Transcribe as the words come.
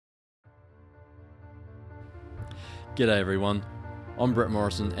G'day everyone, I'm Brett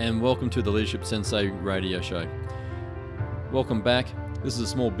Morrison and welcome to the Leadership Sensei Radio Show. Welcome back. This is a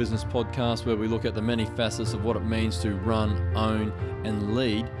small business podcast where we look at the many facets of what it means to run, own and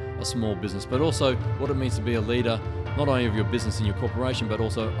lead a small business, but also what it means to be a leader, not only of your business and your corporation, but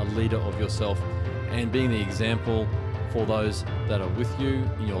also a leader of yourself and being the example for those that are with you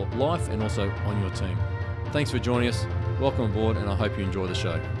in your life and also on your team. Thanks for joining us. Welcome aboard and I hope you enjoy the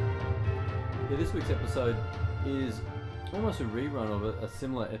show. This week's episode is almost a rerun of a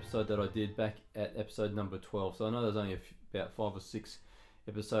similar episode that I did back at episode number 12. So I know there's only about 5 or 6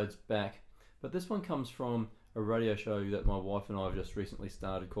 episodes back, but this one comes from a radio show that my wife and I have just recently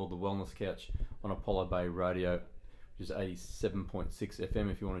started called The Wellness Couch on Apollo Bay Radio, which is 87.6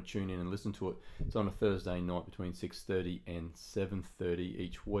 FM if you want to tune in and listen to it. It's on a Thursday night between 6:30 and 7:30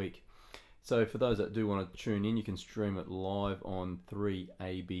 each week. So for those that do want to tune in, you can stream it live on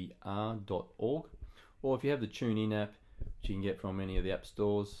 3abr.org. Or if you have the TuneIn app, which you can get from any of the app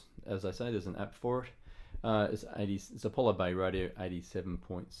stores, as I say, there's an app for it. It's Apollo Bay Radio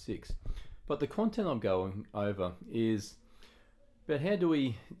 87.6. But the content I'm going over is about how do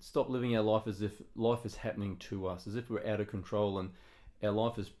we stop living our life as if life is happening to us, as if we're out of control and our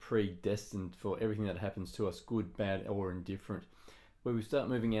life is predestined for everything that happens to us, good, bad, or indifferent. Where we start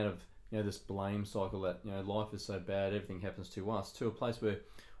moving out of this blame cycle that life is so bad, everything happens to us, to a place where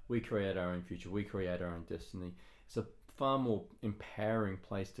we create our own future, we create our own destiny. It's a far more empowering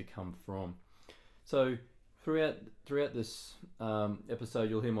place to come from. So throughout this episode,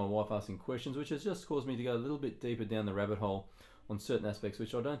 you'll hear my wife asking questions, which has just caused me to go a little bit deeper down the rabbit hole on certain aspects,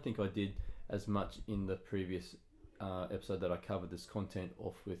 which I don't think I did as much in the previous episode that I covered this content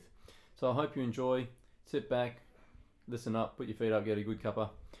off with. So I hope you enjoy. Sit back, listen up, put your feet up, get a good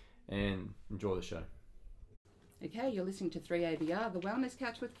cuppa, and enjoy the show. Okay, you're listening to 3ABR, the Wellness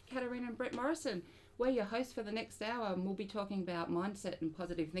Couch with Katarina and Brett Morrison. We're your hosts for the next hour and we'll be talking about mindset and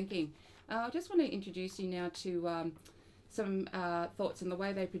positive thinking. I just want to introduce you now to some thoughts and the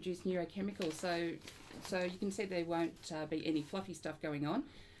way they produce neurochemicals. So you can see there won't be any fluffy stuff going on.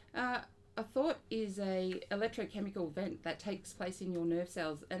 A thought is a electrochemical event that takes place in your nerve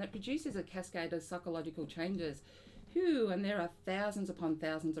cells and it produces a cascade of psychological changes. And there are thousands upon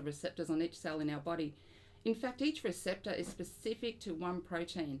thousands of receptors on each cell in our body. In fact, each receptor is specific to one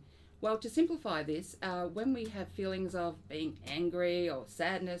protein. Well, to simplify this, when we have feelings of being angry or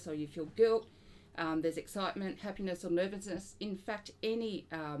sadness or you feel guilt, there's excitement, happiness or nervousness, in fact, any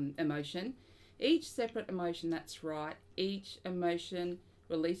emotion, each separate emotion, that's right, each emotion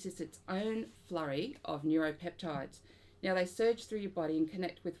releases its own flurry of neuropeptides. Now, they surge through your body and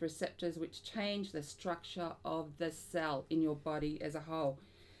connect with receptors which change the structure of the cell in your body as a whole.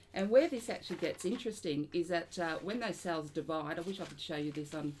 And where this actually gets interesting is that when those cells divide, I wish I could show you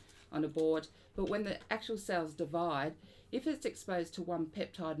this on a board, but when the actual cells divide, if it's exposed to one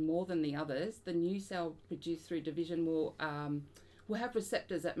peptide more than the others, the new cell produced through division will have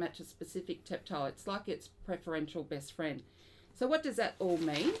receptors that match a specific peptide. It's like its preferential best friend. So what does that all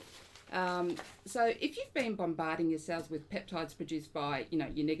mean? So if you've been bombarding your cells with peptides produced by,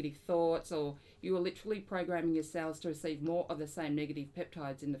 your negative thoughts, or you are literally programming your cells to receive more of the same negative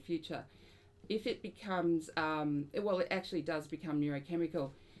peptides in the future, if it becomes, it actually does become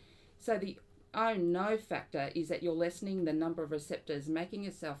neurochemical. So the no factor is that you're lessening the number of receptors, making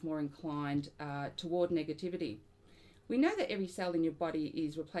yourself more inclined toward negativity. We know that every cell in your body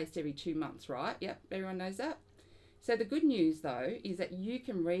is replaced every 2 months, right? Yep, everyone knows that. So the good news, though, is that you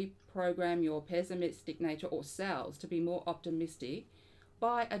can reprogram your pessimistic nature or cells to be more optimistic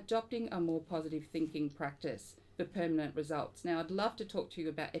by adopting a more positive thinking practice for permanent results. Now, I'd love to talk to you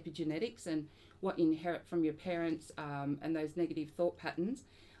about epigenetics and what you inherit from your parents and those negative thought patterns.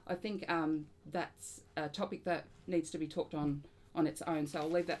 I think that's a topic that needs to be talked on its own, so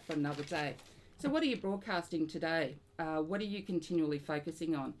I'll leave that for another day. So what are you broadcasting today? What are you continually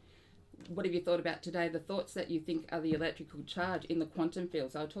focusing on? What have you thought about today? The thoughts that you think are the electrical charge in the quantum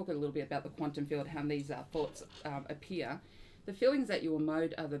field. So I'll talk a little bit about the quantum field, how these thoughts appear. The feelings that you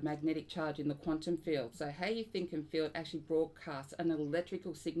emote are the magnetic charge in the quantum field. So how you think and feel actually broadcasts an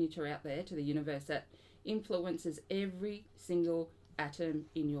electrical signature out there to the universe that influences every single atom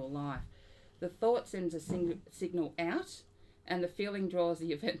in your life. The thought sends a signal out and the feeling draws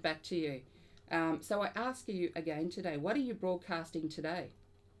the event back to you. So I ask you again today, what are you broadcasting today?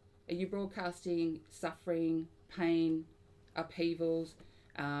 Are you broadcasting suffering, pain, upheavals?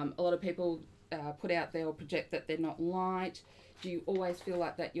 A lot of people put out there or project that they're not light. Do you always feel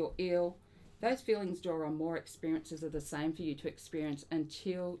like that you're ill? Those feelings draw on more experiences of the same for you to experience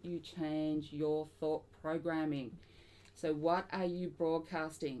until you change your thought programming. So what are you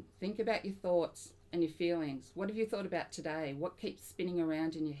broadcasting? Think about your thoughts. and your feelings. What have you thought about today? What keeps spinning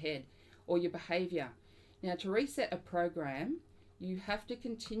around in your head, or your behaviour? Now, to reset a program, you have to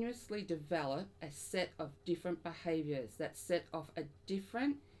continuously develop a set of different behaviours that set off a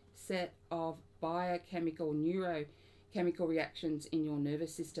different set of biochemical, neurochemical reactions in your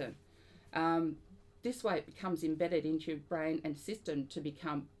nervous system. This way it becomes embedded into your brain and system to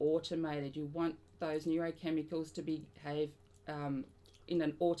become automated. You want those neurochemicals to behave in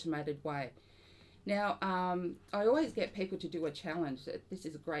an automated way. Now, I always get people to do a challenge. This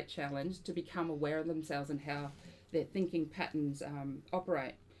is a great challenge to become aware of themselves and how their thinking patterns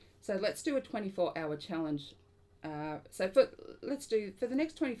operate. So let's do a 24-hour challenge. For the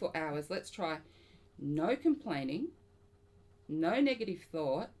next 24 hours, let's try no complaining, no negative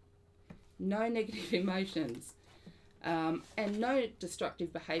thought, no negative emotions, and no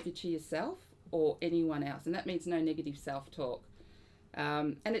destructive behaviour to yourself or anyone else. And that means no negative self-talk.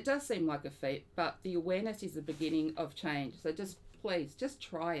 And it does seem like a feat, but the awareness is the beginning of change. So please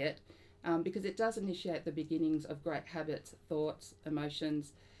try it, because it does initiate the beginnings of great habits, thoughts,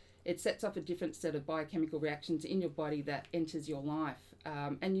 emotions. It sets off a different set of biochemical reactions in your body that enters your life.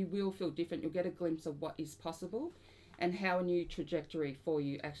 And you will feel different. You'll get a glimpse of what is possible and how a new trajectory for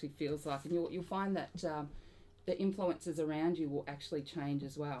you actually feels like. And you'll find that the influences around you will actually change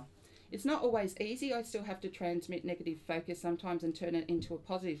as well. It's not always easy. I still have to transmit negative focus sometimes and turn it into a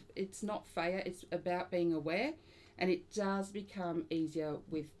positive. It's not failure. It's about being aware. And it does become easier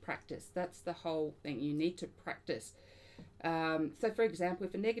with practice. That's the whole thing. You need to practice. So, for example,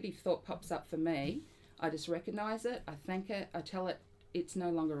 if a negative thought pops up for me, I just recognise it, I thank it, I tell it it's no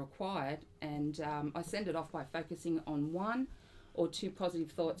longer required, and I send it off by focusing on one or two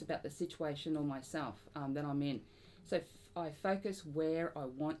positive thoughts about the situation or myself that I'm in. So I focus where I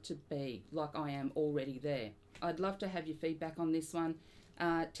want to be, like I am already there. I'd love to have your feedback on this one.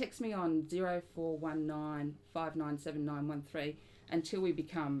 Text me on 0419 597913 until we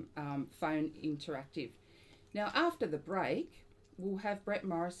become phone interactive. Now, after the break, we'll have Brett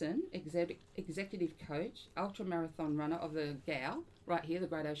Morrison, executive coach, ultramarathon runner of the GOW, right here, the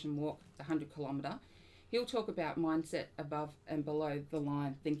Great Ocean Walk, the 100 kilometre. He'll talk about mindset above and below the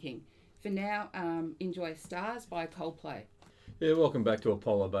line thinking. For now, enjoy Stars by Coldplay. Yeah, welcome back to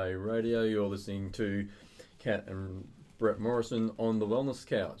Apollo Bay Radio. You're listening to Kat and Brett Morrison on the Wellness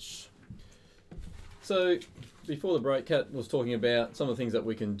Couch. So, before the break, Kat was talking about some of the things that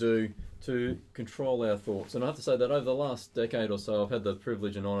we can do to control our thoughts. And I have to say that over the last decade or so, I've had the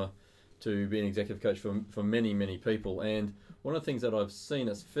privilege and honour to be an executive coach for many, many people. And one of the things that I've seen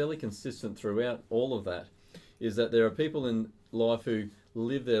that's fairly consistent throughout all of that is that there are people in life who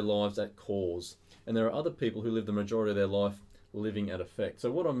live their lives at cause. And there are other people who live the majority of their life living at effect.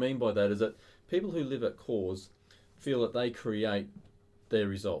 So what I mean by that is that people who live at cause feel that they create their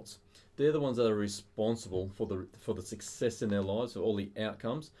results. They're the ones that are responsible for the success in their lives, for all the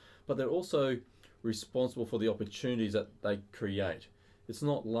outcomes, but they're also responsible for the opportunities that they create. It's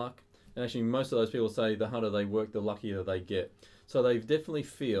not luck. And actually, most of those people say the harder they work, the luckier they get. So they definitely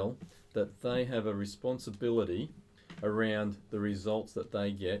feel that they have a responsibility around the results that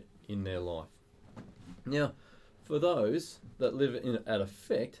they get in their life. Now, for those that live at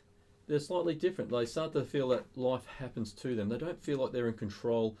effect, they're slightly different. They start to feel that life happens to them. They don't feel like they're in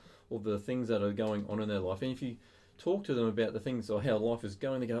control of the things that are going on in their life. And if you talk to them about the things or how life is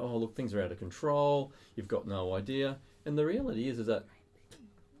going, they go, oh, look, things are out of control. You've got no idea. And the reality is that,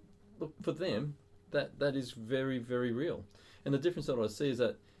 look, for them, that is very, very real. And the difference that I see is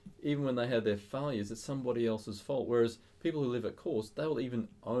that even when they have their failures, it's somebody else's fault. Whereas people who live at course, they will even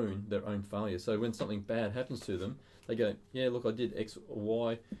own their own failures. So when something bad happens to them, they go, yeah, look, I did X or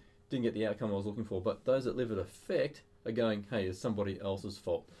Y, didn't get the outcome I was looking for. But those that live at effect are going, hey, it's somebody else's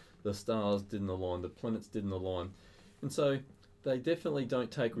fault. The stars didn't align, the planets didn't align. And so they definitely don't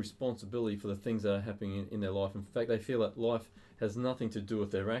take responsibility for the things that are happening in their life. In fact, they feel that life has nothing to do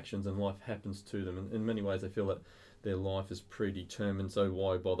with their actions and life happens to them. And in many ways, they feel that their life is predetermined, so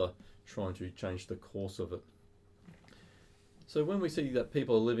why bother trying to change the course of it? So when we see that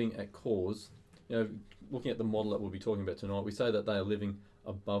people are living at cause, looking at the model that we'll be talking about tonight, we say that they are living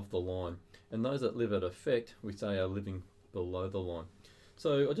above the line. And those that live at effect, we say are living below the line.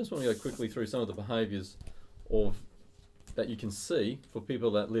 So I just want to go quickly through some of the behaviours that you can see for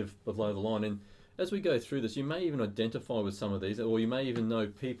people that live below the line. And as we go through this, you may even identify with some of these, or you may even know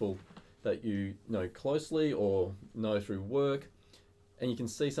people that you know closely or know through work, and you can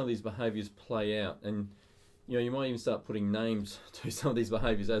see some of these behaviours play out. And you might even start putting names to some of these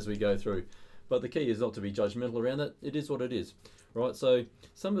behaviours as we go through. But the key is not to be judgmental around it. It is what it is, right? So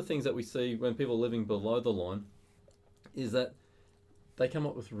some of the things that we see when people are living below the line is that they come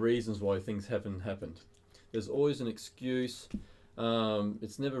up with reasons why things haven't happened. There's always an excuse.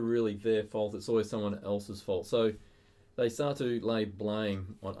 It's never really their fault. It's always someone else's fault. So they start to lay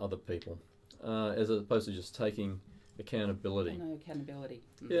blame on other people, as opposed to just taking accountability. No accountability.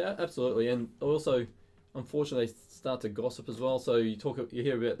 Yeah, absolutely. And also, unfortunately, they start to gossip as well. So you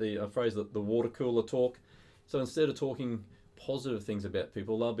hear about the phrase that the water cooler talk. So instead of talking positive things about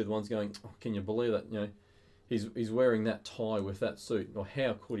people, they'll be the ones going, oh, "Can you believe that? He's wearing that tie with that suit, or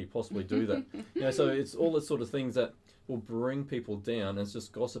how could he possibly do that?" So it's all the sort of things that will bring people down, and it's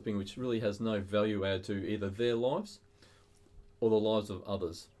just gossiping, which really has no value add to either their lives or the lives of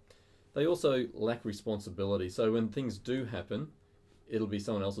others. They also lack responsibility. So when things do happen, it'll be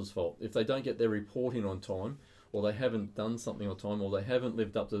someone else's fault. If they don't get their reporting on time, or they haven't done something on time, or they haven't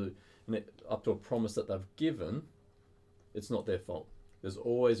lived up to a promise that they've given, it's not their fault. There's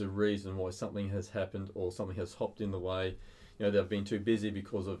always a reason why something has happened or something has hopped in the way. They've been too busy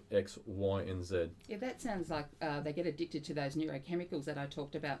because of X, Y, and Z. Yeah, that sounds like they get addicted to those neurochemicals that I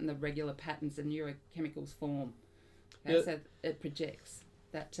talked about, and the regular patterns the neurochemicals form. Okay, so it projects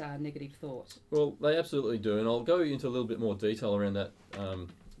that negative thought. Well, they absolutely do, and I'll go into a little bit more detail around that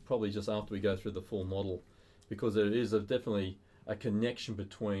probably just after we go through the full model, because there is definitely a connection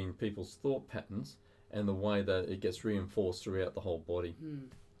between people's thought patterns and the way that it gets reinforced throughout the whole body.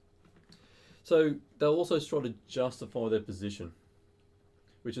 So they'll also try to justify their position,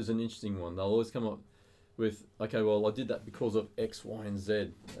 which is an interesting one. They'll always come up with, okay, well, I did that because of X, Y, and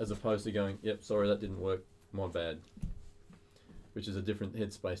Z, as opposed to going, yep, sorry, that didn't work, my bad, which is a different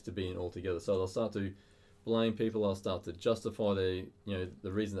headspace to be in altogether. So they'll start to blame people. They'll start to justify the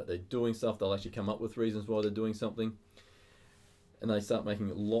reason that they're doing stuff. They'll actually come up with reasons why they're doing something, and they start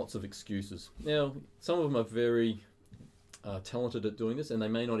making lots of excuses. Now, some of them are very talented at doing this, and they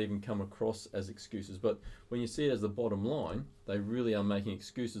may not even come across as excuses, but when you see it as the bottom line, they really are making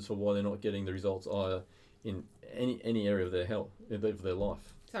excuses for why they're not getting the results either in any area of their health, of their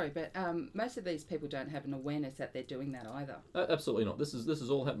life. Sorry, but most of these people don't have an awareness that they're doing that either. Absolutely not. This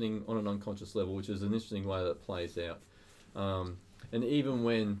is all happening on an unconscious level, which is an interesting way that it plays out. And even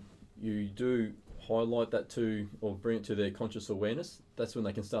when you do highlight that to, or bring it to their conscious awareness, that's when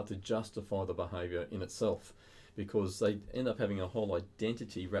they can start to justify the behaviour in itself, because they end up having a whole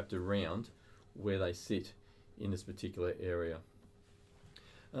identity wrapped around where they sit in this particular area.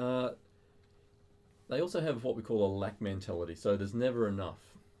 They also have what we call a lack mentality, so there's never enough.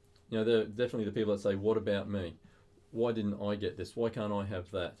 They're definitely the people that say, what about me? Why didn't I get this? Why can't I have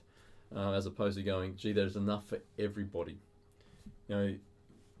that? As opposed to going, gee, there's enough for everybody. I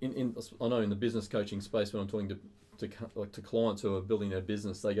know in the business coaching space, when I'm talking to clients who are building their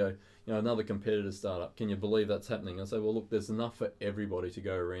business, they go, another competitor startup, can you believe that's happening? I say, well, look, there's enough for everybody to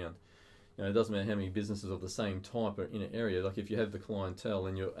go around. It doesn't matter how many businesses of the same type are in an area. Like if you have the clientele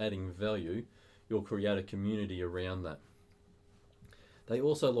and you're adding value, you'll create a community around that. They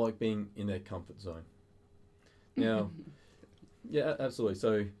also like being in their comfort zone. Now, yeah, absolutely.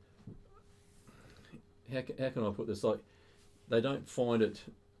 So how can I put this? Like, they don't find it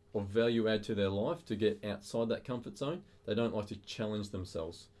of value add to their life to get outside that comfort zone. They don't like to challenge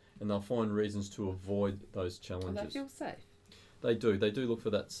themselves, and they'll find reasons to avoid those challenges. Well, they feel safe. They do look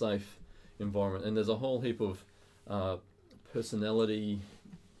for that safe environment, and there's a whole heap of personality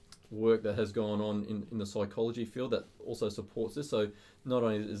work that has gone on in the psychology field that also supports this. So not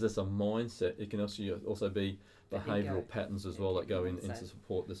only is this a mindset, it can also be behavioural patterns as well that go in to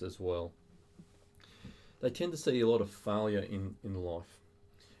support this as well. They tend to see a lot of failure in life.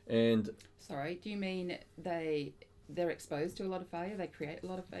 And sorry, do you mean they're exposed to a lot of failure? They create a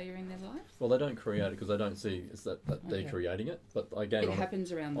lot of failure in their lives? Well, they don't create it because they don't see it's that they're creating it. But again, it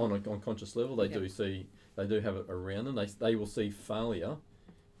happens around them. On conscious level, they do have it around them. They will see failure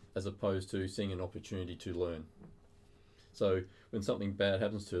as opposed to seeing an opportunity to learn. So when something bad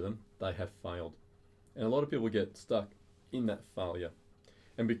happens to them, they have failed. And a lot of people get stuck in that failure.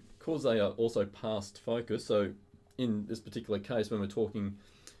 And because they are also past focused, so in this particular case, when we're talking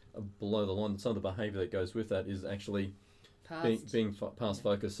below the line, some of the behaviour that goes with that is actually being past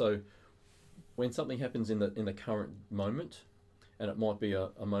focused. So when something happens in the current moment, and it might be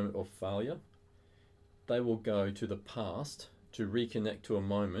a moment of failure, they will go to the past to reconnect to a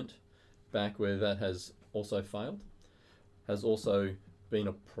moment back where that has also failed, has also been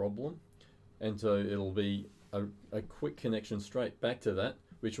a problem, and so it'll be a quick connection straight back to that,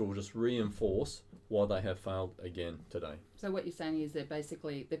 which will just reinforce why they have failed again today. So what you're saying is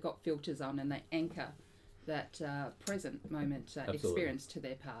they've got filters on, and they anchor that present moment experience to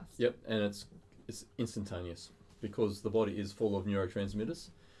their past. Yep, and it's instantaneous because the body is full of neurotransmitters,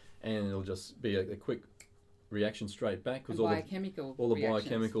 and it'll just be a quick reaction straight back because biochemical all the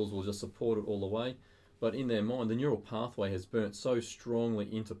reactions. biochemicals will just support it all the way. But in their mind, the neural pathway has burnt so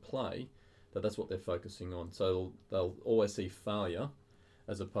strongly into play that that's what they're focusing on. So they'll always see failure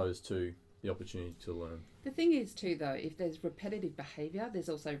as opposed to the opportunity to learn. The thing is too though, if there's repetitive behaviour, there's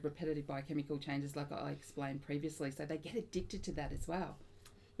also repetitive biochemical changes like I explained previously, so they get addicted to that as well.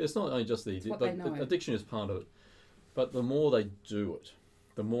 Yeah, it's not only just the addiction is part of it, but the more they do it,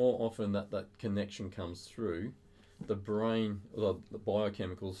 the more often that connection comes through, the brain, the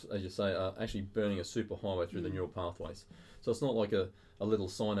biochemicals, as you say, are actually burning a superhighway through the neural pathways. So it's not like a little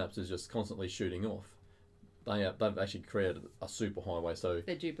synapse is just constantly shooting off. They've actually created a superhighway, so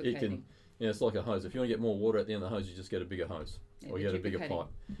they're duplicating. It's like a hose. If you want to get more water at the end of the hose, you just get a bigger hose, or you get a bigger pipe.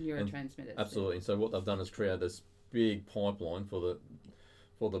 Neurotransmitters. Absolutely. And so what they've done is create this big pipeline for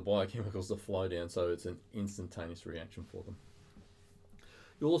the biochemicals to flow down, so it's an instantaneous reaction for them.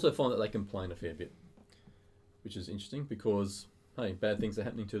 You'll also find that they complain a fair bit, which is interesting because, hey, bad things are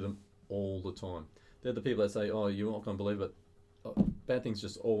happening to them all the time. They're the people that say, oh, you're not going to believe it, bad things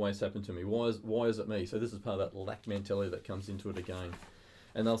just always happen to me. Why is it me? So this is part of that lack mentality that comes into it again.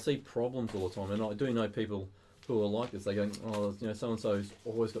 And they'll see problems all the time. And I do know people who are like this. They go, oh, so-and-so's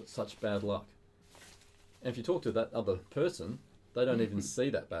always got such bad luck. And if you talk to that other person, they don't even see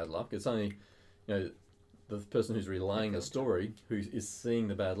that bad luck. It's only, the person who's relaying the story who is seeing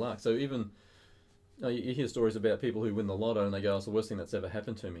the bad luck. So even, you hear stories about people who win the lotto and they go, oh, it's the worst thing that's ever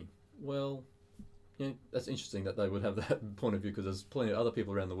happened to me. Well, that's interesting that they would have that point of view because there's plenty of other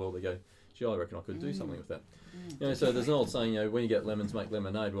people around the world that go, gee, I reckon I could do something with that. So there's an old saying, when you get lemons, make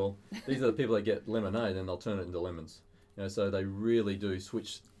lemonade. Well, these are the people that get lemonade and they'll turn it into lemons. So they really do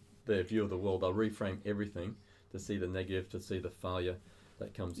switch their view of the world. They'll reframe everything to see the negative, to see the failure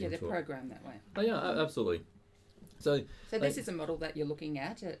that comes into it. Yeah, they're programmed that way. Oh, yeah, absolutely. So this is a model that you're looking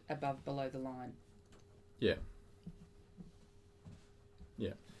at above, below the line. Yeah.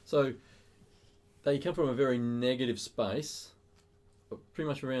 Yeah. So they come from a very negative space pretty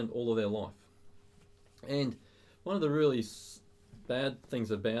much around all of their life. And one of the really bad things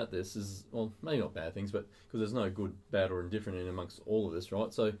about this is, well, maybe not bad things, but because there's no good, bad or indifferent in amongst all of this,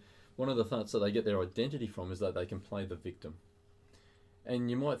 right? So one of the thoughts that they get their identity from is that they can play the victim. And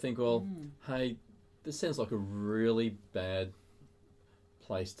you might think, well, hey, this sounds like a really bad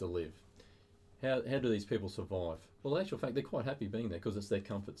place to live. How do these people survive? Well, in actual fact, they're quite happy being there because it's their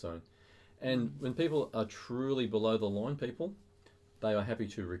comfort zone. And when people are truly below the line people, they are happy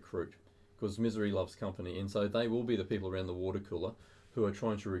to recruit because misery loves company. And so they will be the people around the water cooler who are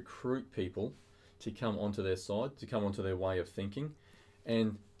trying to recruit people to come onto their side, to come onto their way of thinking.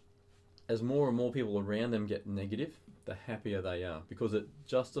 And as more and more people around them get negative, the happier they are because it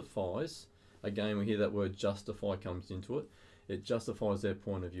justifies, again, we hear that word justify comes into it. It justifies their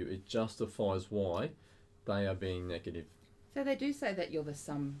point of view. It justifies why they are being negative. So they do say that you're the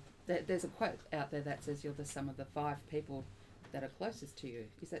sum. There's a quote out there that says you're the sum of the 5 people that are closest to you.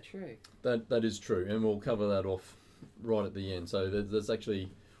 Is that true? That is true, and we'll cover that off right at the end. So there's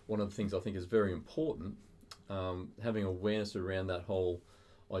actually one of the things I think is very important, having awareness around that whole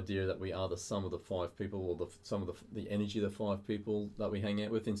idea that we are the sum of the 5 people, or the sum of the energy of the 5 people that we hang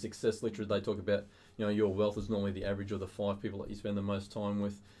out with. In success literature, they talk about, your wealth is normally the average of the 5 people that you spend the most time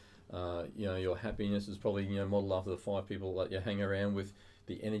with. Your happiness is probably modeled after the 5 people that you hang around with.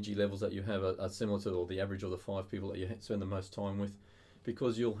 The energy levels that you have are similar to, or the average of the 5 people that you spend the most time with,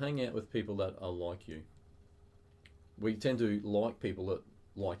 because you'll hang out with people that are like you. We tend to like people that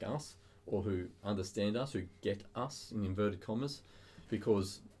like us, or who understand us, who get us, in inverted commas,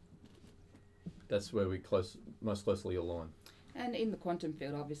 because that's where we most closely align. And in the quantum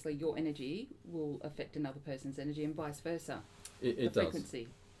field, obviously, your energy will affect another person's energy and vice versa. It does. Frequency.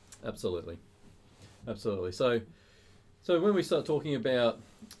 Absolutely. So when we start talking about,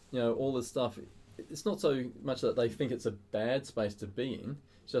 all this stuff, it's not so much that they think it's a bad space to be in.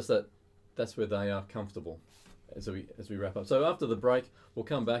 It's just that that's where they are comfortable. As we wrap up. So after the break, we'll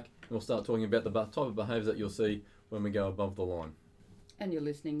come back and we'll start talking about the type of behaviours that you'll see when we go above the line. And you're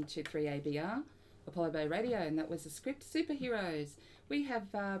listening to 3ABR, Apollo Bay Radio, and that was the script Superheroes. We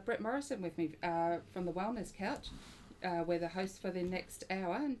have Brett Morrison with me from the Wellness Couch. We're the hosts for the next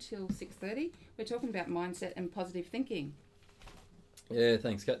hour until 6:30. We're talking about mindset and positive thinking. Yeah,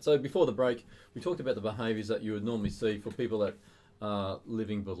 thanks, Kat. So before the break, we talked about the behaviours that you would normally see for people that are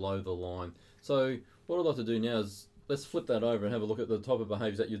living below the line. So what I'd like to do now is let's flip that over and have a look at the type of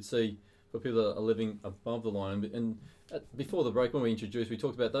behaviours that you'd see for people that are living above the line. And before the break, when we introduced, we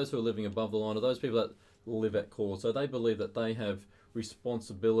talked about those who are living above the line are those people that live at core. So they believe that they have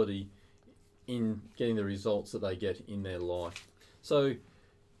responsibility in getting the results that they get in their life. So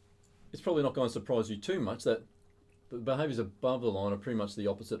it's probably not going to surprise you too much that the behaviours above the line are pretty much the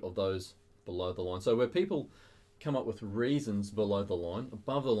opposite of those below the line. So where people come up with reasons below the line,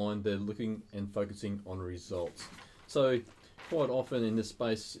 above the line they're looking and focusing on results. So quite often in this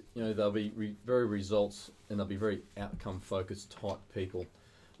space, they'll be very results, and they'll be very outcome focused type people.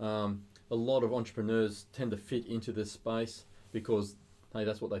 A lot of entrepreneurs tend to fit into this space because, hey,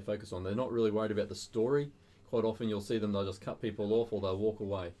 that's what they focus on. They're not really worried about the story. Quite often you'll see them, they'll just cut people off or they'll walk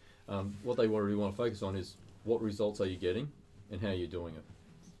away. What they really want to focus on is what results are you getting and how you're doing it.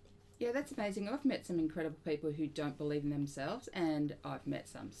 Yeah, that's amazing. I've met some incredible people who don't believe in themselves, and I've met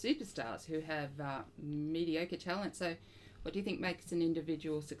some superstars who have mediocre talent. So what do you think makes an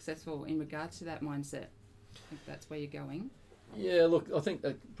individual successful in regards to that mindset? I think that's where you're going. Yeah, look, I think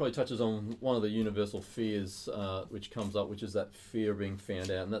that probably touches on one of the universal fears which comes up, which is that fear of being found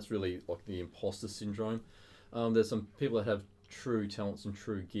out, and that's really like the imposter syndrome. There's some people that have true talents and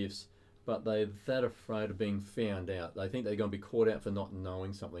true gifts, but they're that afraid of being found out. They think they're going to be caught out for not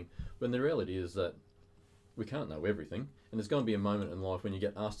knowing something, when the reality is that we can't know everything, and there's going to be a moment in life when you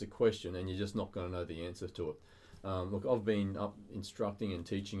get asked a question and you're just not going to know the answer to it. Look, I've been up instructing and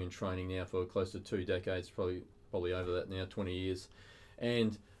teaching and training now for close to 2 decades, probably over that now, 20 years.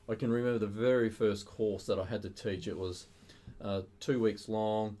 And I can remember the very first course that I had to teach. It was 2 weeks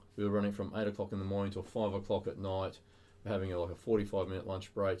long. We were running from 8 o'clock in the morning till 5 o'clock at night, having a 45-minute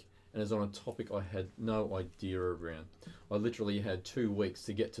lunch break. And it's on a topic I had no idea around. I literally had 2 weeks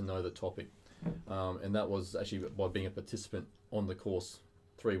to get to know the topic. And that was actually by being a participant on the course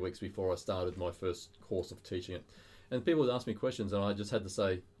 3 weeks before I started my first course of teaching it. And people would ask me questions and I just had to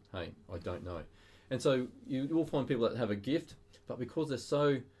say, hey, I don't know. And so you will find people that have a gift, but because they're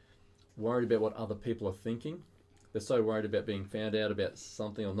so worried about what other people are thinking, they're so worried about being found out about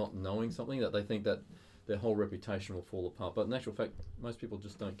something or not knowing something, that they think that their whole reputation will fall apart. But in actual fact, most people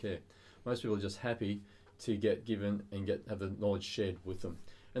just don't care. Most people are just happy to get given and have the knowledge shared with them.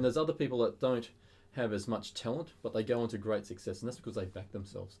 And there's other people that don't have as much talent, but they go on to great success, and that's because they back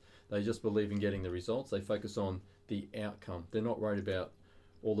themselves. They just believe in getting the results. They focus on the outcome. They're not worried about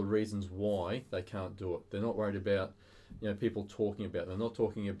all the reasons why they can't do it. They're not worried about people talking about them.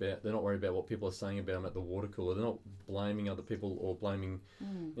 They're not worried about what people are saying about them at the water cooler. They're not blaming other people or blaming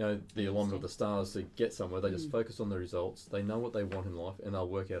the alignment of the stars to get somewhere. They just focus on the results. They know what they want in life, and they'll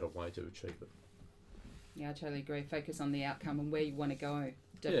work out a way to achieve it. Yeah, I totally agree. Focus on the outcome and where you want to go.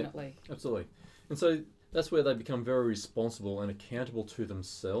 Definitely. Yeah, absolutely. And so that's where they become very responsible and accountable to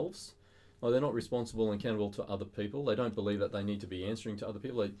themselves. They're not responsible and accountable to other people. They don't believe that they need to be answering to other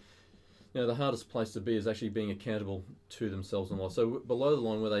people. The hardest place to be is actually being accountable to themselves in life. So below the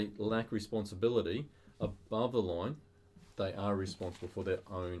line, where they lack responsibility, above the line, they are responsible for their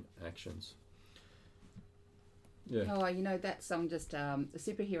own actions. Yeah. Oh, that song just, the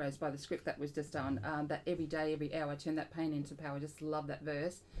Superheroes by The Script that was just on, that every day, every hour, turn that pain into power. I just love that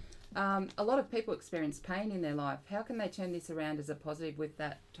verse. A lot of people experience pain in their life. How can they turn this around as a positive with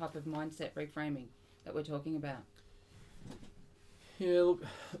that type of mindset reframing that we're talking about? Yeah, look,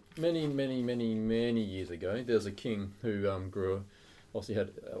 many years ago, there was a king who obviously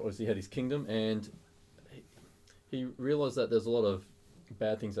had his kingdom, and he realised that there's a lot of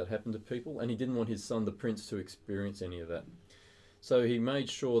bad things that happen to people, and he didn't want his son, the prince, to experience any of that. So he made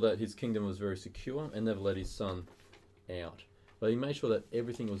sure that his kingdom was very secure and never let his son out. But he made sure that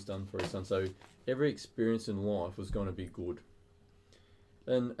everything was done for his son. So every experience in life was going to be good.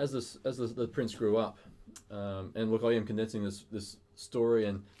 And as the prince grew up, and look, I am condensing this story,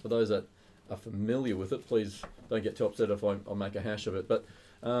 and for those that are familiar with it, please don't get too upset if I make a hash of it. But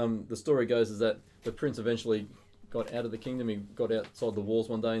the story goes is that the prince eventually got out of the kingdom. He got outside the walls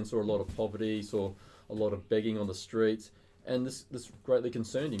one day and saw a lot of poverty, saw a lot of begging on the streets, and this greatly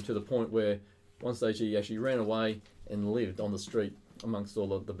concerned him, to the point where one stage he actually ran away and lived on the street amongst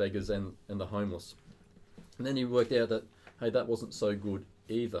all of the beggars and the homeless. And then he worked out that, hey, that wasn't so good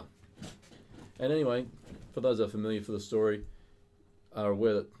either. And anyway, for those that are familiar for the story, are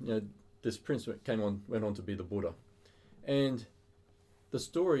aware that this prince went on to be the Buddha. And the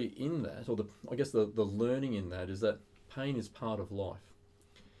story in that, or the learning in that, is that pain is part of life.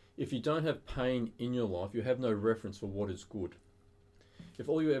 If you don't have pain in your life, you have no reference for what is good. If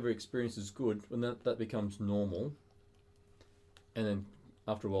all you ever experience is good, when that becomes normal, and then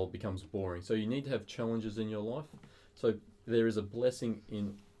after a while it becomes boring. So you need to have challenges in your life. So there is a blessing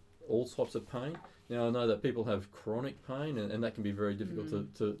in all types of pain. Now, I know that people have chronic pain, and that can be very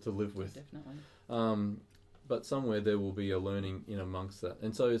difficult to live with. Definitely. But somewhere there will be a learning in amongst that.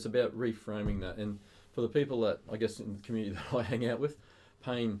 And so it's about reframing that. And for the people that, I guess, in the community that I hang out with,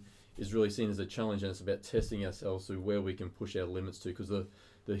 pain is really seen as a challenge, and it's about testing ourselves to where we can push our limits to, because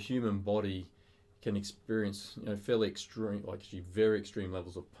the human body can experience, fairly extreme, like actually very extreme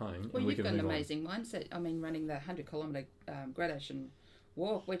levels of pain. Well, and we you've can got an move on. amazing mindset. I mean, running the 100-kilometre Great Ocean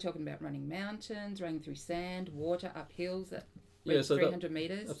Walk, we're talking about running mountains, running through sand, water, up hills that reach 300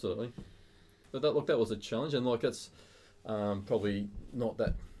 metres. Absolutely. But that was a challenge, and that's probably not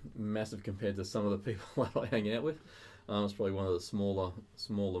that massive compared to some of the people that I hang out with. It's probably one of the smaller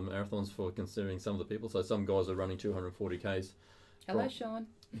marathons for considering some of the people. So some guys are running 240 Ks. Hello, Sean.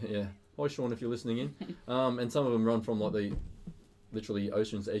 Yeah. Hi, Sean, if you're listening in. And some of them run from the literally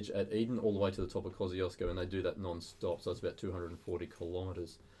Ocean's Edge at Eden all the way to the top of Kosciuszko, and they do that non-stop. So it's about 240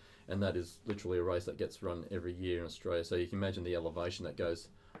 kilometres. And that is literally a race that gets run every year in Australia. So you can imagine the elevation that goes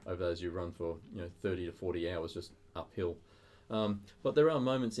over as you run for 30 to 40 hours just uphill. But there are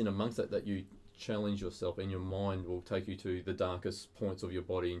moments in amongst that you challenge yourself, and your mind will take you to the darkest points of your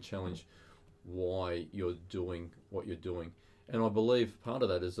body and challenge why you're doing what you're doing. And I believe part of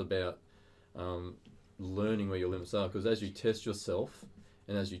that is about learning where your limits are, because as you test yourself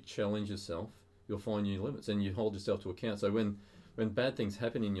and as you challenge yourself, you'll find new limits and you hold yourself to account. So when bad things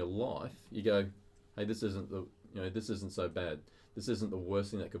happen in your life, you go, hey, this isn't so bad. This isn't the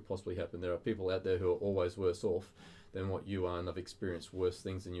worst thing that could possibly happen. There are people out there who are always worse off than what you are, and have experienced worse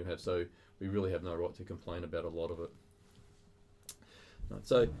things than you have. So we really have no right to complain about a lot of it. Right,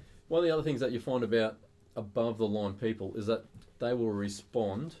 so one of the other things that you find about above the line people is that they will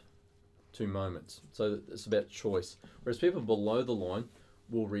respond to moments. So it's about choice. Whereas people below the line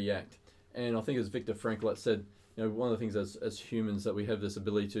will react. And I think as Viktor Frankl said, one of the things as humans that we have this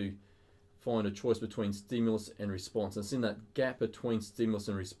ability to find a choice between stimulus and response. And it's in that gap between stimulus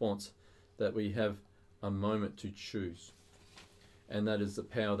and response that we have a moment to choose. And that is the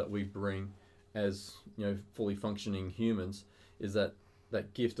power that we bring as fully functioning humans, is that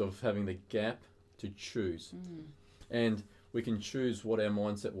gift of having the gap to choose. And we can choose what our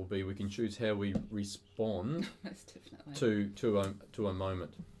mindset will be. We can choose how we respond to a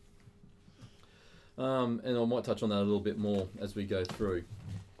moment. And I might touch on that a little bit more as we go through.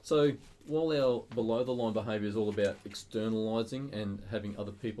 So while our below the line behaviour is all about externalising and having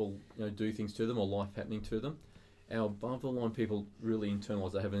other people do things to them or life happening to them, our above the line people really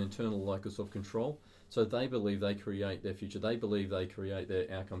internalise. They have an internal locus of control. So they believe they create their future. They believe they create their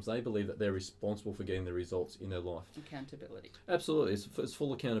outcomes. They believe that they're responsible for getting the results in their life. Accountability. Absolutely. It's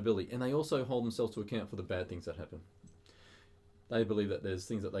full accountability. And they also hold themselves to account for the bad things that happen. They believe that there's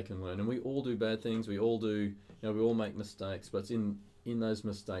things that they can learn. And we all do bad things. We all do, we all make mistakes. But it's in those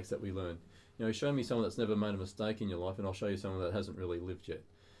mistakes that we learn. Show me someone that's never made a mistake in your life, and I'll show you someone that hasn't really lived yet.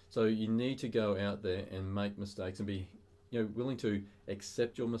 So you need to go out there and make mistakes and be willing to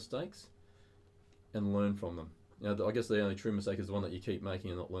accept your mistakes and learn from them. I guess the only true mistake is the one that you keep making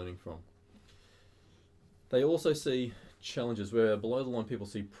and not learning from. They also see challenges, where below the line people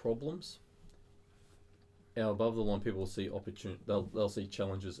see problems. Our above the line people will see opportunity. They'll see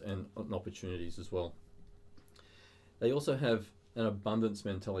challenges and opportunities as well. They also have an abundance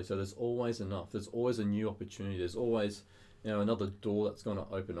mentality, so there's always enough. There's always a new opportunity. There's always another door that's going to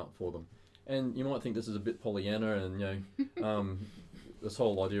open up for them. And you might think this is a bit Pollyanna and this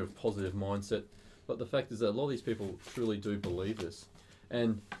whole idea of positive mindset. But the fact is that a lot of these people truly do believe this,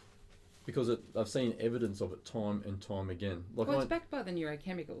 and because I've seen evidence of it time and time again. It's backed by the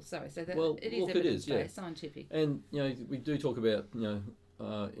neurochemicals, so that it is evidence-based, scientific. And we do talk about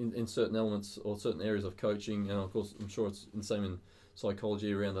in certain elements or certain areas of coaching, and of course I'm sure it's the same in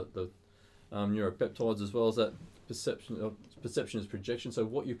psychology around the neuropeptides, as well as that perception is projection. So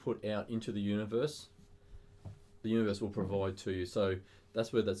what you put out into the universe will provide to you. So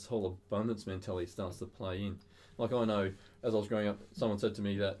that's where this whole abundance mentality starts to play in. Like, I know, as I was growing up, someone said to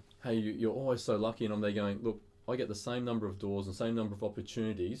me that, hey, you're always so lucky, and I'm there going, look, I get the same number of doors and same number of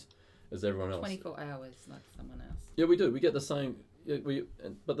opportunities as everyone else. 24 hours like someone else. Yeah, we do. We get the same.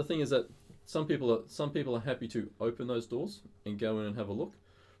 But the thing is that some people are happy to open those doors and go in and have a look,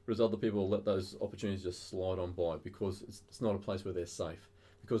 whereas other people will let those opportunities just slide on by, because it's not a place where they're safe.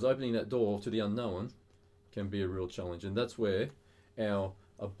 Because opening that door to the unknown can be a real challenge, and that's where our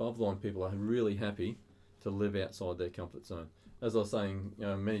above line people are really happy to live outside their comfort zone. As I was saying,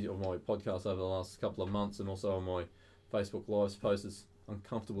 many of my podcasts over the last couple of months, and also on my Facebook Live posts, is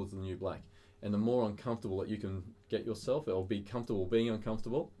uncomfortable is the new black. And the more uncomfortable that you can get yourself, or be comfortable being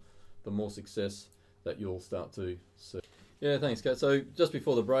uncomfortable, the more success that you'll start to see. Yeah, thanks, Kat. So just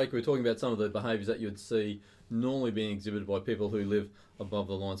before the break, we were talking about some of the behaviours that you'd see normally being exhibited by people who live above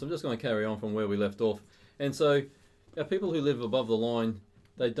the line. So I'm just going to carry on from where we left off. And so people who live above the line,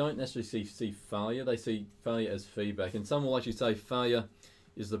 they don't necessarily see failure. They see failure as feedback. And some will actually say failure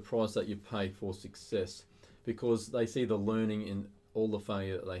is the price that you pay for success, because they see the learning in all the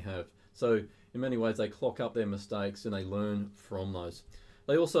failure that they have. So in many ways, they clock up their mistakes and they learn from those.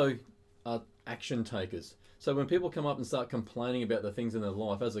 They also are action takers. So when people come up and start complaining about the things in their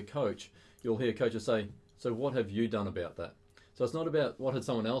life, as a coach, you'll hear coaches say, so what have you done about that? So it's not about what had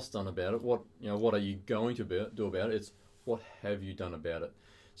someone else done about it, what are you going to do about it, it's what have you done about it.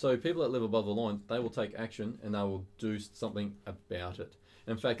 So people that live above the line, they will take action and they will do something about it.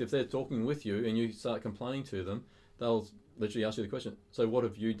 In fact, if they're talking with you and you start complaining to them, they'll literally ask you the question, so what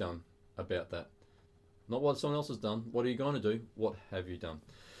have you done about that? Not what someone else has done, what are you going to do, what have you done?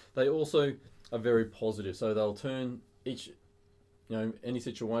 They also are very positive, so they'll turn any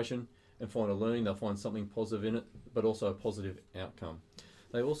situation and find a learning, they'll find something positive in it, but also a positive outcome.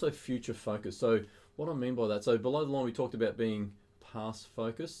 They also future focus. So what I mean by that, so below the line we talked about being past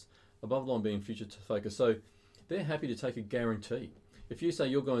focus, above the line being future focus. So they're happy to take a guarantee. If you say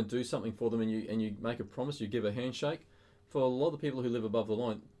you're going to do something for them and you make a promise, you give a handshake, for a lot of the people who live above the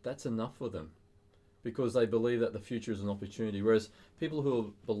line, that's enough for them because they believe that the future is an opportunity. Whereas people who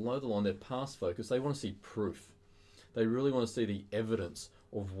are below the line, they're past focus, they want to see proof. They really want to see the evidence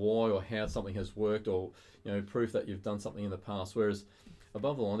of why or how something has worked, or proof that you've done something in the past. Whereas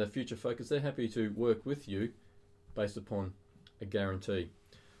above the line, they're future focused, they're happy to work with you based upon a guarantee.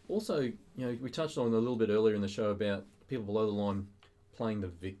 Also, we touched on a little bit earlier in the show about people below the line playing the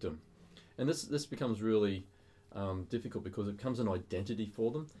victim. And this becomes really difficult because it becomes an identity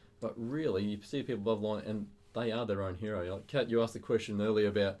for them. But really, you see people above the line and they are their own hero. Like Kat, you asked the question earlier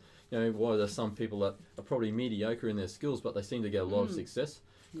about why there's some people that are probably mediocre in their skills, but they seem to get a lot of success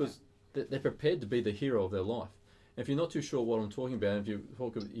because they're prepared to be the hero of their life. And if you're not too sure what I'm talking about,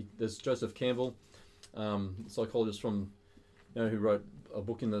 there's Joseph Campbell, psychologist from who wrote a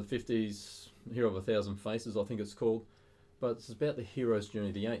book in the 50s, Hero of a Thousand Faces, I think it's called. But it's about the hero's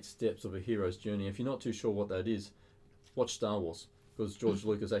journey, the 8 steps of a hero's journey. If you're not too sure what that is, watch Star Wars, because George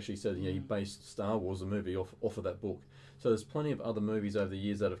Lucas actually said he based Star Wars, the movie, off of that book. So there's plenty of other movies over the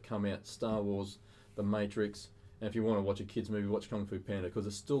years that have come out, Star Wars, The Matrix, and if you want to watch a kids movie, watch Kung Fu Panda, because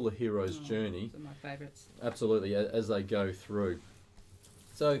it's still the hero's journey. Those are my favourites. Absolutely, as they go through.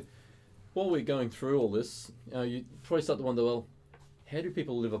 So while we're going through all this, you probably start to wonder, well, how do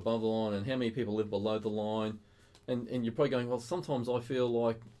people live above the line and how many people live below the line? And you're probably going, well, sometimes I feel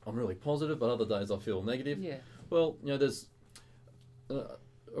like I'm really positive, but other days I feel negative. Yeah. Well, there's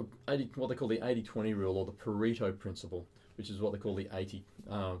what they call the 80-20 rule, or the Pareto principle, which is what they call the 80%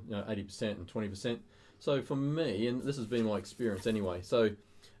 and 20%. So for me, and this has been my experience anyway, so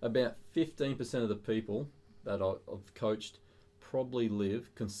about 15% of the people that I've coached probably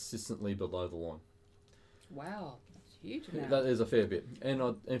live consistently below the line. Wow, that's huge amount. That is a fair bit. And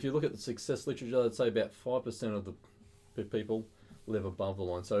if you look at the success literature, I'd say about 5% of the people live above the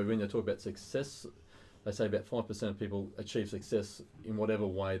line. So when they talk about success, they say about 5% of people achieve success in whatever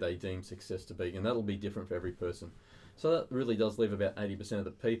way they deem success to be, and that'll be different for every person. So that really does leave about 80% of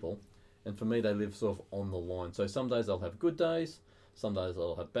the people, and for me they live sort of on the line. So some days they'll have good days, some days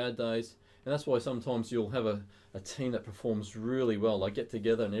they'll have bad days, and that's why sometimes you'll have a team that performs really well. They get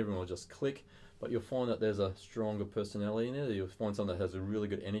together and everyone will just click, but you'll find that there's a stronger personality in there. You'll find someone that has a really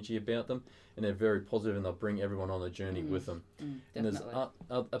good energy about them, and they're very positive, and they'll bring everyone on the journey with them. And there's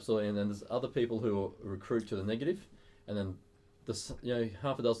absolutely, and then there's other people who recruit to the negative, and then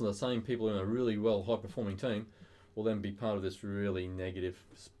half a dozen of the same people in a really well high performing team will then be part of this really negative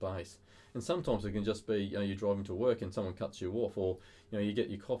space. And sometimes it can just be you're driving to work and someone cuts you off, or you get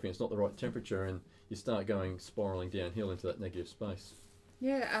your coffee and it's not the right temperature, and you start going spiraling downhill into that negative space.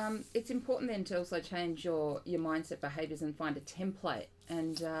 Yeah, it's important then to also change your mindset behaviours and find a template.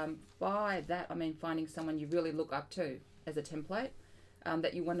 And by that, I mean finding someone you really look up to as a template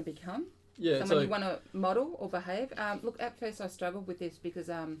that you want to become. Yeah, someone you want to model or behave. Look, at first I struggled with this because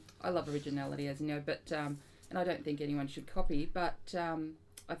I love originality, as you know, but and I don't think anyone should copy, but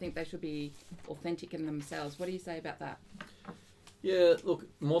I think they should be authentic in themselves. What do you say about that? Yeah, look,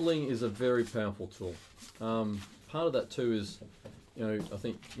 modelling is a very powerful tool. Part of that too is, I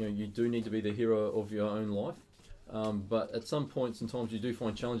think you do need to be the hero of your own life, but at some points and times you do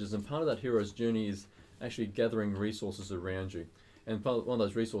find challenges, and part of that hero's journey is actually gathering resources around you. And one of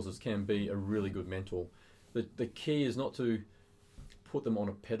those resources can be a really good mentor. The key is not to put them on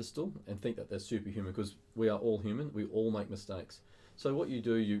a pedestal and think that they're superhuman, because we are all human, we all make mistakes. So what you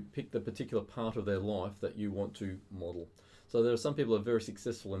do, you pick the particular part of their life that you want to model. So there are some people who are very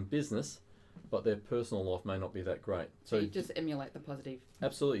successful in business, but their personal life may not be that great. So you just emulate the positive.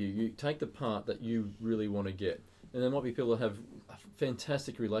 Absolutely. You take the part that you really want to get. And there might be people that have a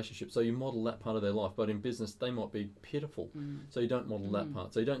fantastic relationship, so you model that part of their life, but in business they might be pitiful. So you don't model that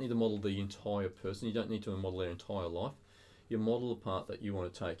part. So you don't need to model the entire person, you don't need to model their entire life. you model a part that you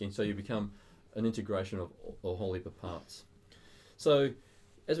want to take, and so you become an integration of a whole heap of parts. So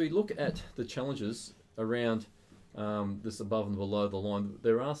as we look at the challenges around this above and below the line,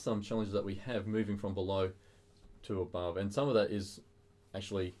 there are some challenges that we have moving from below to above, and some of that is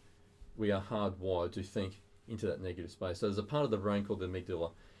actually we are hardwired to think into that negative space. So there's a part of the brain called the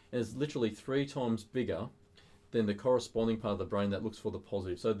amygdala, and it's literally 3 times bigger than the corresponding part of the brain that looks for the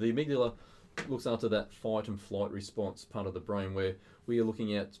positive. So the amygdala looks after that fight and flight response part of the brain where we are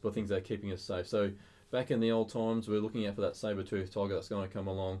looking at for things that are keeping us safe. So back in the old times, we were looking out for that saber-toothed tiger that's going to come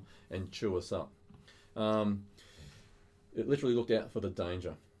along and chew us up. It literally looked out for the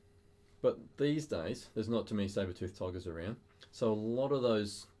danger. But these days, there's not too many saber-toothed tigers around. So a lot of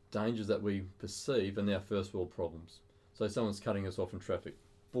those dangers that we perceive are now first world problems. So someone's cutting us off in traffic,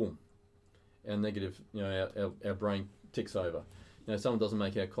 boom, our negative, our brain ticks over. Someone doesn't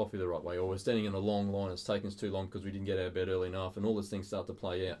make our coffee the right way, or we're standing in a long line, it's taken us too long because we didn't get out of bed early enough, and all these things start to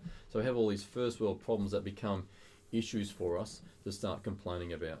play out. So we have all these first world problems that become issues for us to start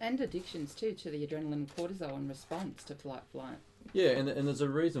complaining about. And addictions too, to the adrenaline and cortisol in response to flight. Yeah, and there's a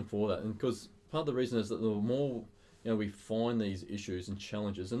reason for that, and because part of the reason is that the more we find these issues and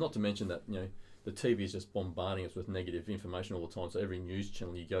challenges, and not to mention that the TV is just bombarding us with negative information all the time. So every news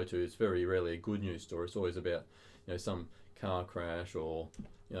channel you go to is very rarely a good news story. It's always about some car crash or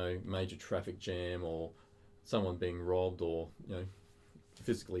major traffic jam or someone being robbed or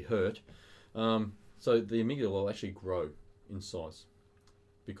physically hurt. So the amygdala will actually grow in size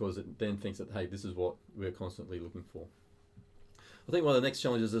because it then thinks that, hey, this is what we're constantly looking for. I think one of the next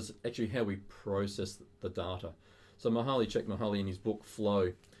challenges is actually how we process the data. So Mihaly Csikszentmihalyi in his book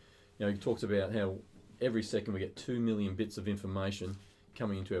Flow, he talks about how every second we get 2 million bits of information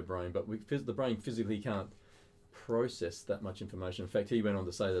coming into our brain, but the brain physically can't process that much information. In fact, he went on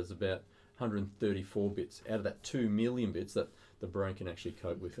to say there's about 134 bits out of that 2 million bits that the brain can actually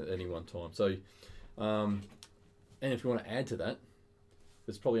cope with at any one time. So, and if you want to add to that,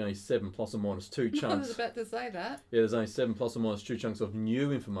 there's probably only 7 plus or minus 2 chunks. I was about to say that. Yeah, there's only 7 plus or minus 2 chunks of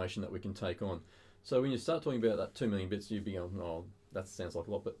new information that we can take on. So when you start talking about that 2 million bits, you'd be going, oh, that sounds like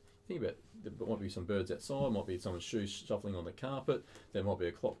a lot, but think about it. There might be some birds outside, might be someone's shoes shuffling on the carpet, there might be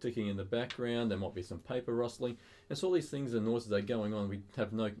a clock ticking in the background, there might be some paper rustling. And so all these things and noises that are going on, we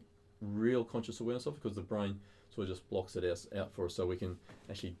have no real conscious awareness of because the brain sort of just blocks it out for us so we can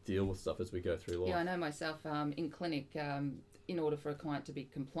actually deal with stuff as we go through life. Yeah, I know myself in clinic, in order for a client to be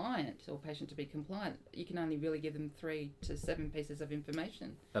compliant or patient to be compliant, you can only really give them 3 to 7 pieces of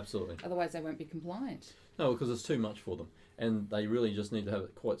information. Absolutely. Otherwise they won't be compliant. No, because it's too much for them. And they really just need to have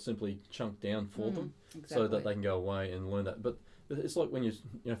it quite simply chunked down for them so that they can go away and learn that. But it's like when you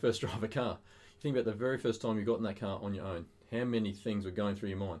first drive a car. You think about the very first time you got in that car on your own. How many things were going through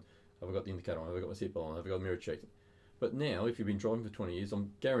your mind? Have I got the indicator on? Have I got my seatbelt on? Have I got the mirror checked? But now, if you've been driving for 20 years,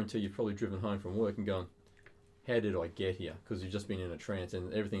 I'm guarantee you've probably driven home from work and gone, how did I get here? Because you've just been in a trance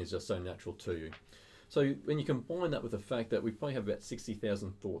and everything is just so natural to you. So when you combine that with the fact that we probably have about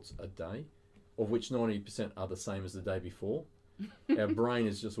 60,000 thoughts a day, of which 90% are the same as the day before, our brain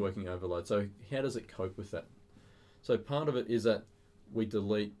is just working overload. So how does it cope with that? So part of it is that we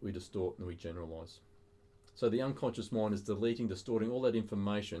delete, we distort, and we generalize. So the unconscious mind is deleting, distorting all that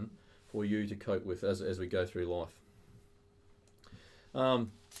information for you to cope with as we go through life.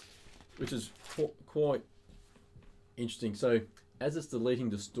 Which is quite interesting. So as it's deleting,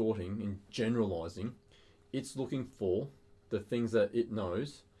 distorting, and generalizing, it's looking for the things that it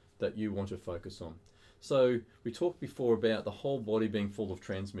knows that you want to focus on. So we talked before about the whole body being full of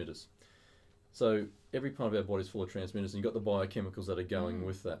transmitters. So every part of our body is full of transmitters, and you've got the biochemicals that are going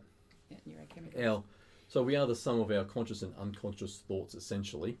with that. Yeah, neurochemicals. So we are the sum of our conscious and unconscious thoughts,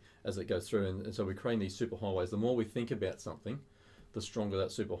 essentially, as it goes through. And so we're creating these superhighways. The more we think about something, the stronger that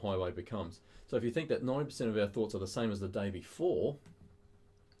superhighway becomes. So if you think that 90% of our thoughts are the same as the day before,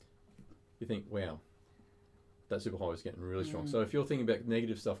 you think, wow, that superhighway is getting really strong. So if you're thinking about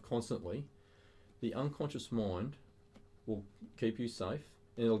negative stuff constantly, the unconscious mind will keep you safe,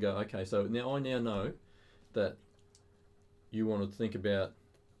 and it'll go, okay, so I now know that you want to think about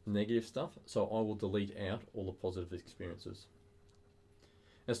negative stuff, so I will delete out all the positive experiences.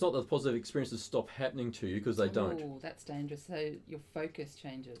 And it's not that the positive experiences stop happening to you, because they don't. Oh, that's dangerous. So your focus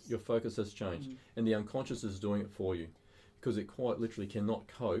changes. Your focus has changed, and the unconscious is doing it for you, because it quite literally cannot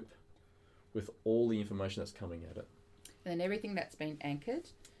cope with all the information that's coming at it. And everything that's been anchored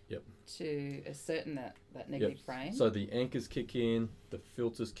to ascertain that negative frame. So the anchors kick in, the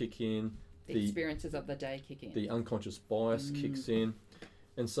filters kick in, the experiences of the day kick in. The unconscious bias kicks in.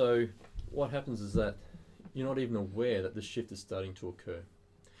 And so what happens is that you're not even aware that the shift is starting to occur.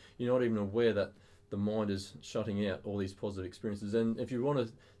 You're not even aware that the mind is shutting out all these positive experiences. And if you want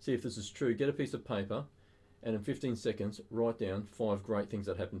to see if this is true, get a piece of paper and in 15 seconds write down 5 great things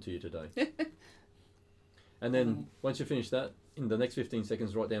that happened to you today. And then once you finish that, in the next 15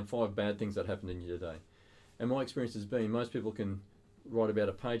 seconds write down 5 bad things that happened in you today. And my experience has been most people can write about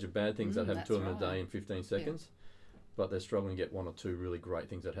a page of bad things that happened to them in a day in 15 seconds, but they're struggling to get 1 or 2 really great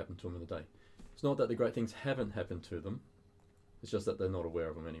things that happened to them in a day. It's not that the great things haven't happened to them, it's just that they're not aware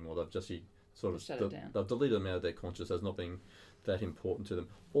of them anymore. They've just sort of they've deleted them out of their conscious as not being that important to them,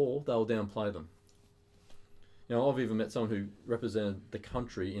 or they'll downplay them. You know, I've even met someone who represented the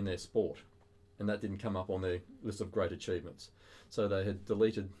country in their sport, and that didn't come up on their list of great achievements. So they had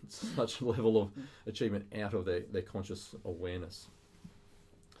deleted such a level of achievement out of their conscious awareness.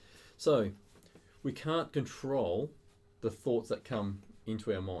 So we can't control the thoughts that come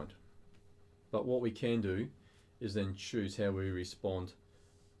into our mind, but what we can do is then choose how we respond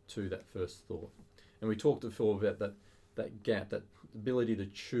to that first thought. And we talked before about that gap, that ability to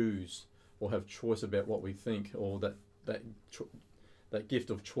choose or have choice about what we think, or that gift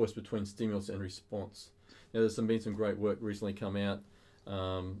of choice between stimulus and response. Now there's been some great work recently come out,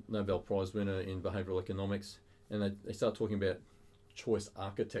 Nobel Prize winner in behavioural economics, and they start talking about choice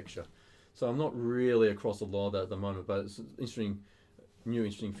architecture. So I'm not really across a lot of that at the moment, but it's an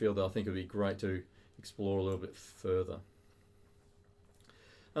interesting field that I think would be great to explore a little bit further.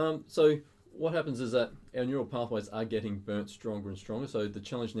 So what happens is that our neural pathways are getting burnt stronger and stronger. So the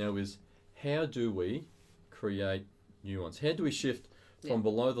challenge now is, how do we create new ones? How do we shift from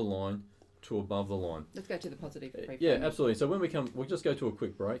below the line to above the line? Let's go to the positive. Yeah, absolutely. So when we come, we'll just go to a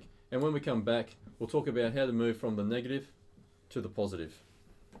quick break, and when we come back, we'll talk about how to move from the negative to the positive.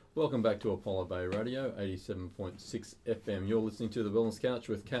 Welcome back to Apollo Bay Radio, 87.6 FM. You're listening to The Wellness Couch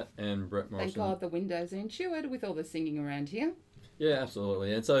with Kat and Brett Morrison. Thank God the windows are insured with all the singing around here. Yeah,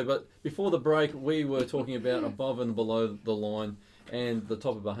 absolutely. And so, but before the break, we were talking about above and below the line and the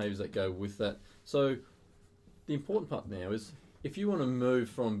type of behaviours that go with that. So the important part now is, if you want to move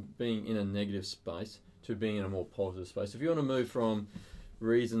from being in a negative space to being in a more positive space, if you want to move from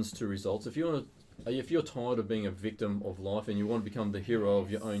reasons to results, if you're tired of being a victim of life and you want to become the hero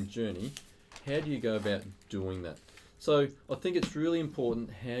of your own journey, how do you go about doing that? So I think it's really important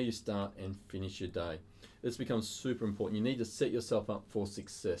how you start and finish your day. This becomes super important. You need to set yourself up for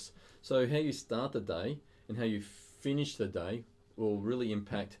success. So how you start the day and how you finish the day will really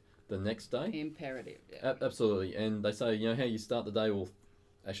impact the next day. Imperative. Yeah. Absolutely. And they say, how you start the day will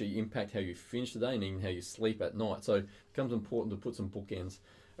actually impact how you finish the day and even how you sleep at night. So it becomes important to put some bookends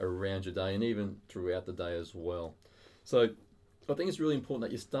around your day and even throughout the day as well. So I think it's really important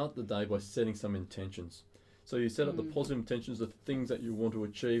that you start the day by setting some intentions. So you set up the positive intentions, the things that you want to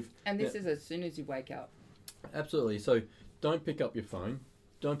achieve. And this is as soon as you wake up. Absolutely. So don't pick up your phone.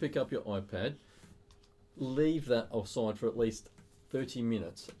 Don't pick up your iPad. Leave that aside for at least 30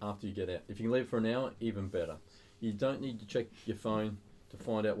 minutes after you get out. If you can leave it for an hour, even better. You don't need to check your phone to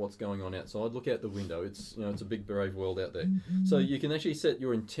find out what's going on outside. Look out the window. It's a big brave world out there. So you can actually set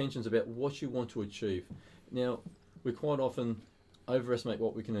your intentions about what you want to achieve. Now, we quite often overestimate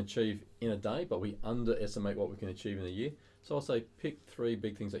what we can achieve in a day, but we underestimate what we can achieve in a year. So I'll say pick 3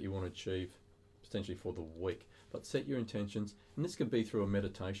 big things that you want to achieve potentially for the week, but set your intentions, and this can be through a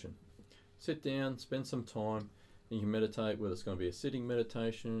meditation. Sit down, spend some time, and you can meditate, whether it's going to be a sitting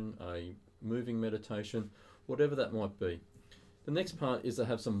meditation, a moving meditation, whatever that might be. The next part is to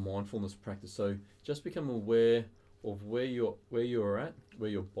have some mindfulness practice. So just become aware of where you're at, where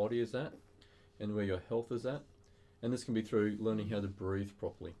your body is at, and where your health is at. And this can be through learning how to breathe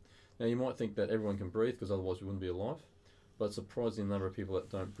properly. Now you might think that everyone can breathe because otherwise we wouldn't be alive, but surprisingly the number of people that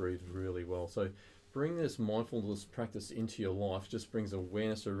don't breathe really well. So bring this mindfulness practice into your life just brings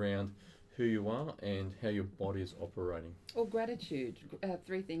awareness around who you are and how your body is operating. Or gratitude.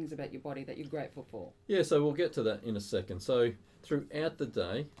 3 things about your body that you're grateful for. Yeah, so we'll get to that in a second. So throughout the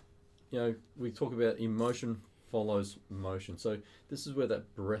day, we talk about emotion follows motion. So this is where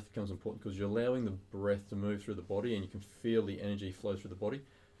that breath becomes important, because you're allowing the breath to move through the body and you can feel the energy flow through the body.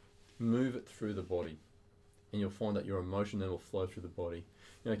 Move it through the body and you'll find that your emotion then will flow through the body.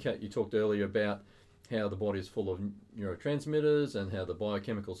 Kat, you talked earlier about how the body is full of neurotransmitters and how the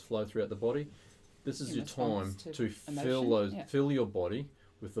biochemicals flow throughout the body. This is your time to fill your body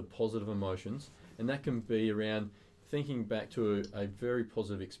with the positive emotions, and that can be around thinking back to a very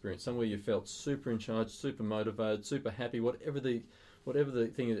positive experience, somewhere you felt super in charge, super motivated, super happy, whatever the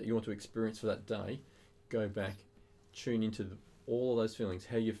thing that you want to experience for that day. Go back, tune into all of those feelings,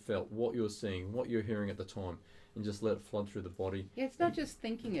 how you felt, what you were seeing, what you were hearing at the time, and just let it flood through the body. Yeah, it's not just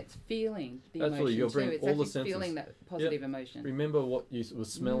thinking, it's feeling the absolutely, emotion too. It's all actually the senses. feeling that positive emotion. Remember what you were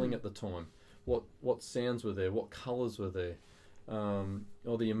smelling at the time, what sounds were there, what colours were there,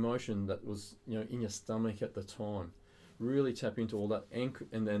 or the emotion that was in your stomach at the time. Really tap into all that, anchor,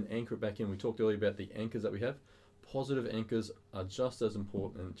 and then anchor it back in. We talked earlier about the anchors that we have. Positive anchors are just as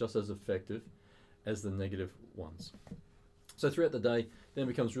important and just as effective as the negative ones. So throughout the day, then it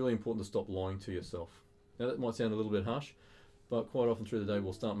becomes really important to stop lying to yourself. Now that might sound a little bit harsh, but quite often through the day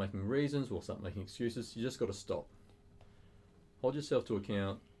we'll start making reasons, we'll start making excuses. You just got to stop. Hold yourself to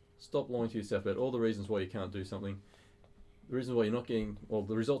account. Stop lying to yourself about all the reasons why you can't do something. The reasons why you're not getting, or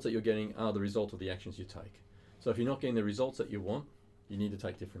the results that you're getting are the result of the actions you take. So if you're not getting the results that you want, you need to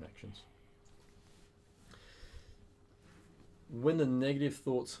take different actions. When the negative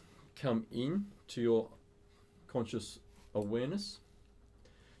thoughts come in to your conscious awareness,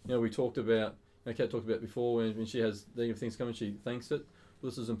 we talked about, Kat talked about before, when she has negative things coming, she thanks it. Well,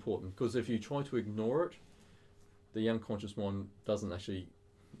 this is important, because if you try to ignore it, the unconscious mind doesn't actually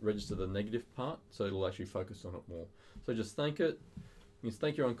register the negative part, so it'll actually focus on it more. So just thank it. You can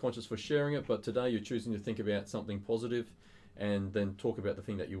thank your unconscious for sharing it, but today you're choosing to think about something positive, and then talk about the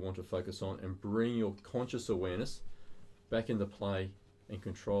thing that you want to focus on, and bring your conscious awareness back into play and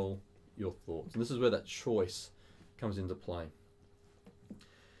control your thoughts. And this is where that choice comes into play.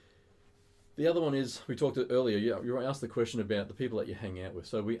 The other one is, we talked earlier, you asked the question about the people that you hang out with.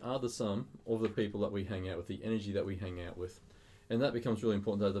 So we are the sum of the people that we hang out with, the energy that we hang out with. And that becomes really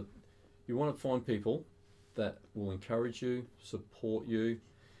important, though. You want to find people that will encourage you, support you,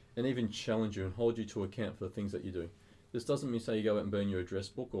 and even challenge you and hold you to account for the things that you do. This doesn't mean, say, you go out and burn your address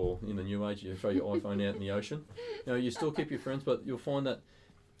book, or in the new age, you throw your iPhone out in the ocean. You still keep your friends, but you'll find that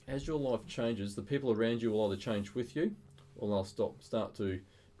as your life changes, the people around you will either change with you, or they'll start to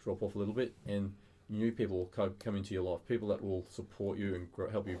drop off a little bit, and new people will come into your life. People that will support you and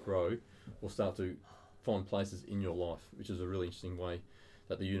help you grow will start to find places in your life, which is a really interesting way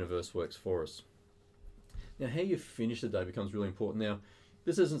that the universe works for us. Now, how you finish the day becomes really important. Now,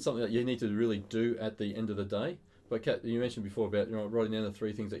 this isn't something that you need to really do at the end of the day, but Kat, you mentioned before about writing down the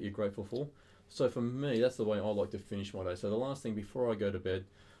 3 things that you're grateful for. So for me, that's the way I like to finish my day. So the last thing before I go to bed,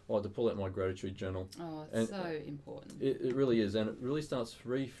 I like to pull out my gratitude journal. Oh, it's so important. It really is, and it really starts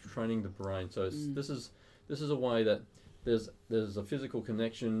retraining the brain. So this is a way that there's a physical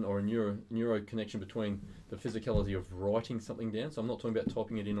connection, or a neuro connection between the physicality of writing something down. So I'm not talking about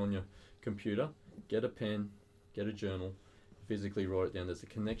typing it in on your computer. Get a pen, get a journal, physically write it down. There's a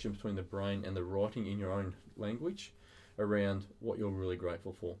connection between the brain and the writing in your own language around what you're really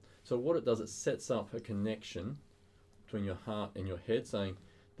grateful for. So what it does, it sets up a connection between your heart and your head, saying,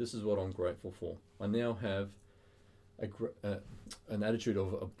 this is what I'm grateful for. I now have an attitude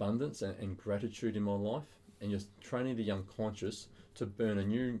of abundance and gratitude in my life, and you're training the unconscious to burn a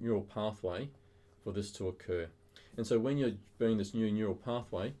new neural pathway for this to occur. And so when you're burning this new neural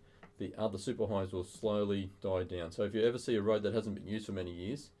pathway, the other super highs will slowly die down. So if you ever see a road that hasn't been used for many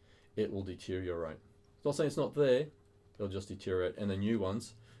years, it will deteriorate. It's not saying it's not there, it'll just deteriorate, and the new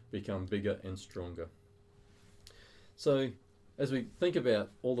ones become bigger and stronger. So as we think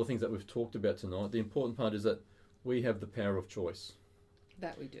about all the things that we've talked about tonight, the important part is that we have the power of choice.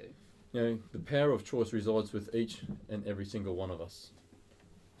 That we do. The power of choice resides with each and every single one of us.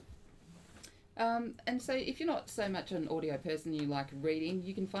 And so if you're not so much an audio person, you like reading,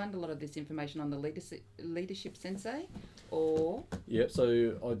 you can find a lot of this information on the Leadership Sensei, or... Yeah,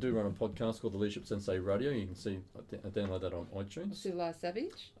 so I do run a podcast called the Leadership Sensei Radio. You can see, I download that on iTunes. Civilized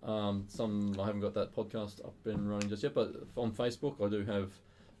Savage? I haven't got that podcast up and running just yet, but on Facebook I do have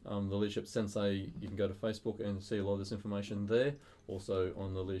the Leadership Sensei. You can go to Facebook and see a lot of this information there, also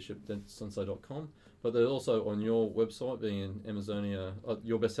on the leadershipsensei.com. But they're also on your website, being in Amazonia,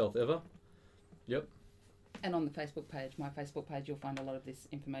 Your Best Health Ever. Yep. And on the Facebook page, my Facebook page, you'll find a lot of this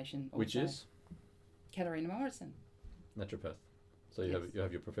information also. Which is? Katarina Morrison. Naturopath. So you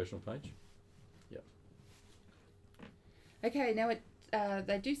have your professional page? Yep. Okay, now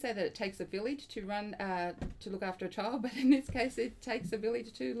they do say that it takes a village to look after a child, but in this case it takes a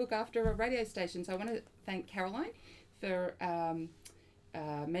village to look after a radio station. So I want to thank Caroline for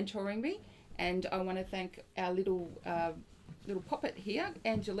mentoring me, and I want to thank our little poppet here,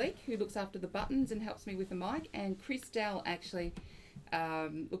 Angelique, who looks after the buttons and helps me with the mic, and Chris Dell actually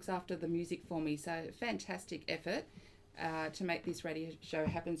looks after the music for me. So fantastic effort to make this radio show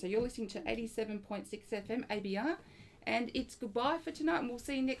happen. So you're listening to 87.6 FM ABR, and it's goodbye for tonight, and we'll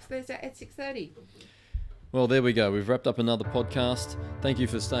see you next Thursday at 6:30. Well, there we go. We've wrapped up another podcast. Thank you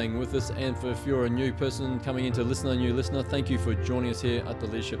for staying with us, and if you're a new person coming in to listen, a new listener, thank you for joining us here at the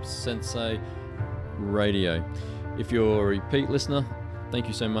Leadership Sensei Radio. If you're a repeat listener, thank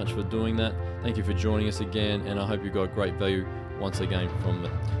you so much for doing that. Thank you for joining us again, and I hope you got great value once again from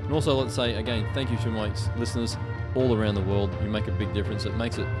it. And also, let's say again, thank you to my listeners all around the world. You make a big difference. It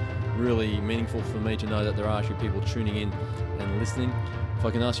makes it really meaningful for me to know that there are actually people tuning in and listening. If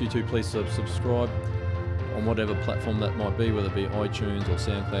I can ask you to please subscribe on whatever platform that might be, whether it be iTunes or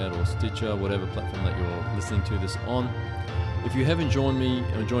SoundCloud or Stitcher, whatever platform that you're listening to this on. If you haven't joined me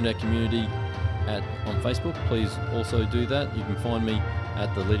or joined our community on Facebook, please also do that. You can find me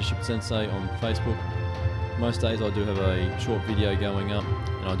at the Leadership Sensei on Facebook. Most days I do have a short video going up,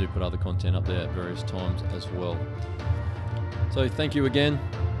 and I do put other content up there at various times as well. So thank you again.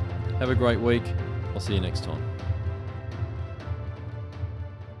 Have a great week. I'll see you next time.